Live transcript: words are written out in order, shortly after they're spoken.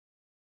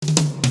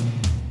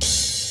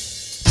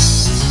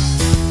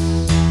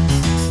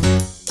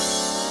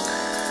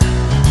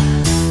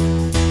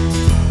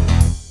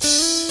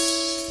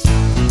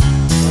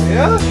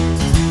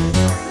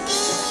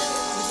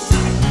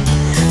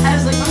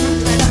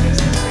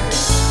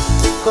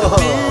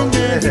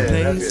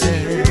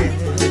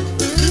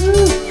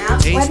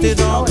Tasted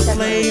all the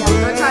flavor.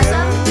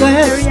 Go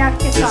ahead.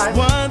 There's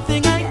one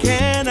thing I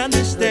can't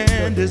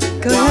understand is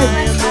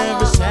why I'm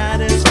never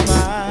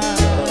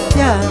satisfied.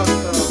 Yeah.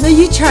 No,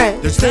 you try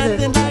it. There's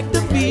nothing like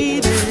the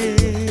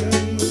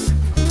feeling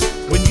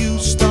when you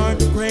start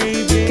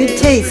craving. Good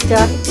taste,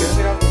 Doc.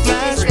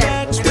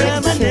 Flashbacks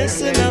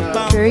reminiscing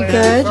about Very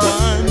good.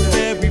 one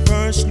very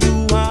first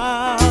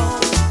luau.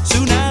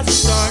 Soon as I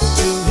start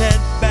to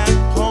head back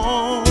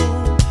home,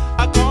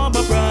 I call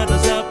my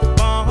brothers up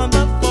on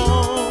the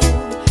phone.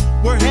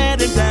 We're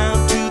heading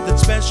down to that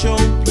special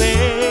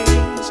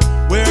place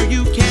where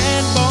you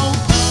can both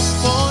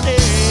afford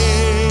it.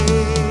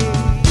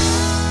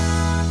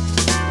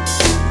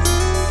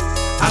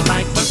 I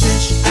like my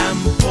fish and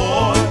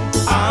pork.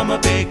 I'm a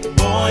big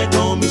boy,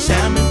 know me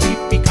salmon,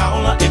 pipi,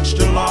 kaula,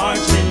 extra large,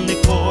 lily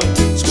koi,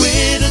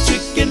 squid, a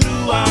chicken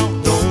luau.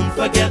 Don't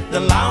forget the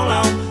lau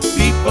lau,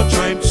 beef or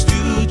tripe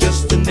stew,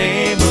 just to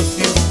name a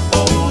few.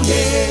 Oh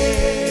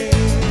yeah.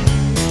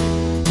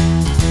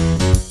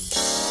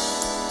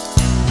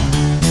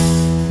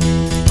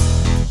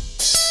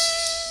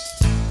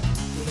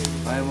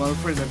 I'm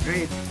Alfred the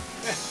Great.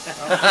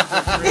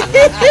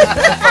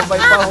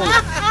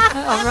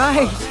 All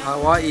right.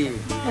 Hawaii.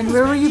 And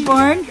where were you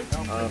born?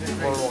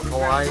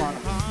 Hawaii.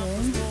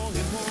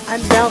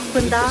 I'm Belle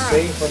Quindar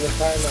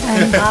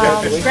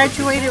and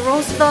graduated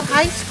Roosevelt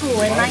High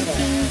School in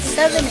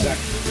 1970.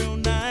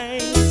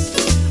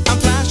 I'm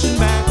flashing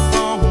back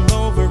all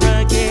over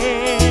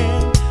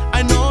again.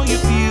 I know you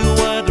feel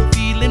what I'm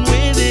feeling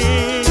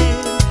within,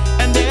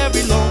 and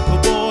every local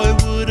boy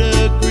would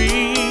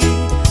agree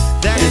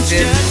that it's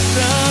just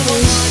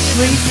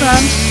Where are you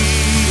from?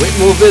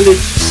 Whitmore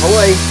Village,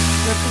 Hawaii.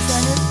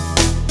 Represented?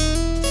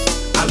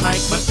 I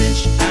like my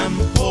fish and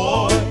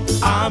pork.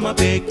 I'm a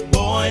big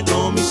boy,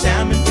 know me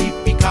salmon,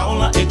 pipi,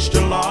 kaula,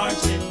 extra large.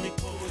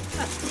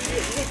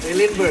 Hey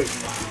Lindbergh,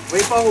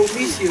 wait for who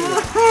miss you.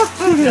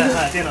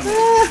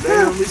 They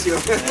don't miss you.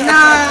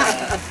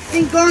 Nah,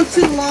 been gone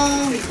too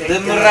long. The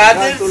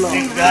Marathas?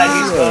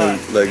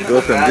 Like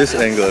go from this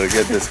angle to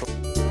get this.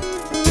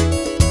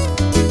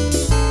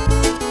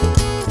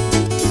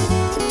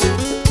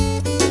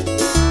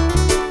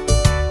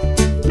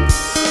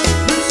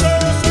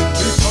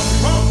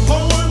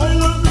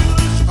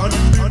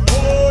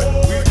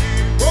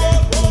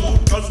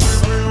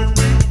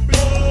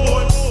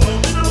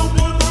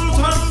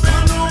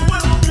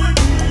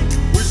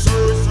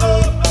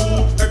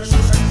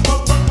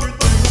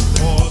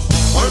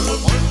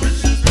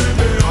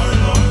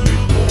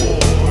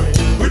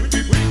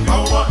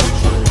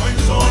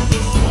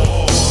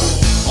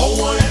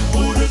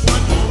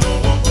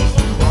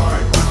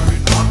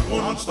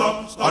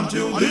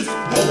 Until this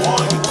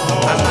Hawaiian.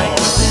 I like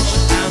my fish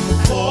and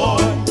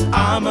pork.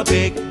 I'm a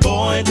big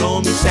boy, know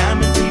me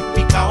salmon,